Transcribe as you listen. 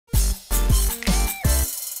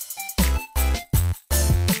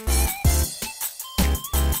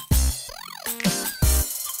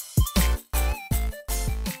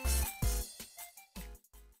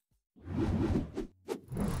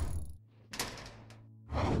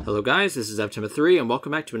Hello guys, this is Ev3 and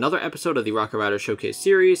welcome back to another episode of the Rocket Rider Showcase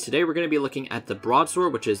series. Today we're going to be looking at the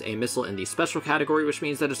Broadsword, which is a missile in the special category, which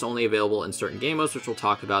means that it's only available in certain game modes, which we'll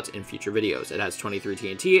talk about in future videos. It has 23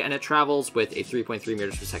 TNT and it travels with a 3.3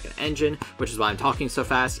 meters per second engine, which is why I'm talking so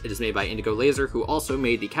fast. It is made by Indigo Laser, who also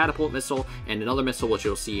made the catapult missile and another missile, which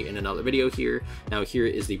you'll see in another video here. Now here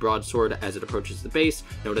is the Broadsword as it approaches the base.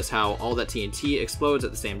 Notice how all that TNT explodes at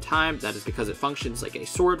the same time. That is because it functions like a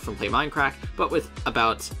sword from PlayMindcrack, but with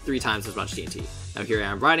about 3 times as much TNT. Now here I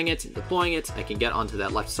am riding it and deploying it. I can get onto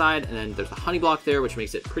that left side, and then there's a honey block there, which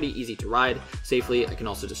makes it pretty easy to ride safely. I can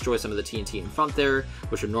also destroy some of the TNT in front there,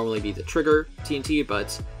 which would normally be the trigger TNT,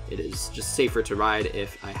 but it is just safer to ride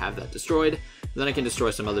if I have that destroyed. Then I can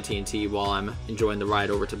destroy some other TNT while I'm enjoying the ride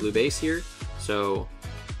over to Blue Base here. So,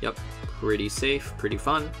 yep, pretty safe, pretty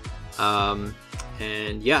fun.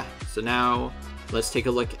 And yeah, so now let's take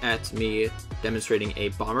a look at me demonstrating a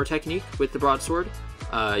bomber technique with the Broadsword.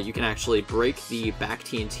 You can actually break the back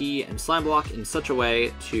TNT and slam block in such a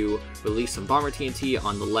way to release some bomber TNT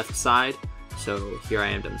on the left side. So here I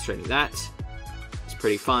am demonstrating that. It's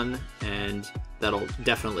pretty fun, and that'll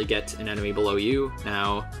definitely get an enemy below you.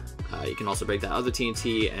 Now, you can also break that other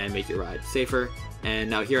TNT and make your ride safer. And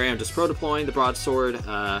now here I am just pro deploying the Broadsword,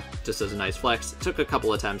 just as a nice flex. It took a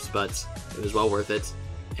couple attempts, but it was well worth it.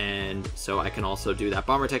 And so I can also do that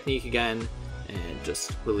bomber technique again, and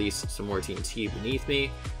just release some more TNT beneath me,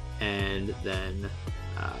 and then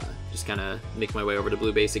just kind of make my way over to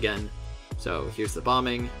Blue Base again. So here's the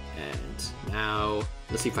bombing, and now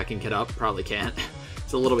let's see if I can get up. Probably can't.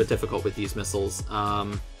 It's a little bit difficult with these missiles.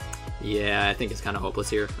 Yeah, I think it's kind of hopeless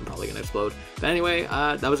here. I'm probably going to explode. But anyway,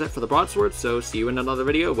 that was it for the Broadsword, so see you in another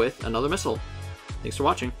video with another missile. Thanks for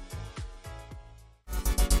watching.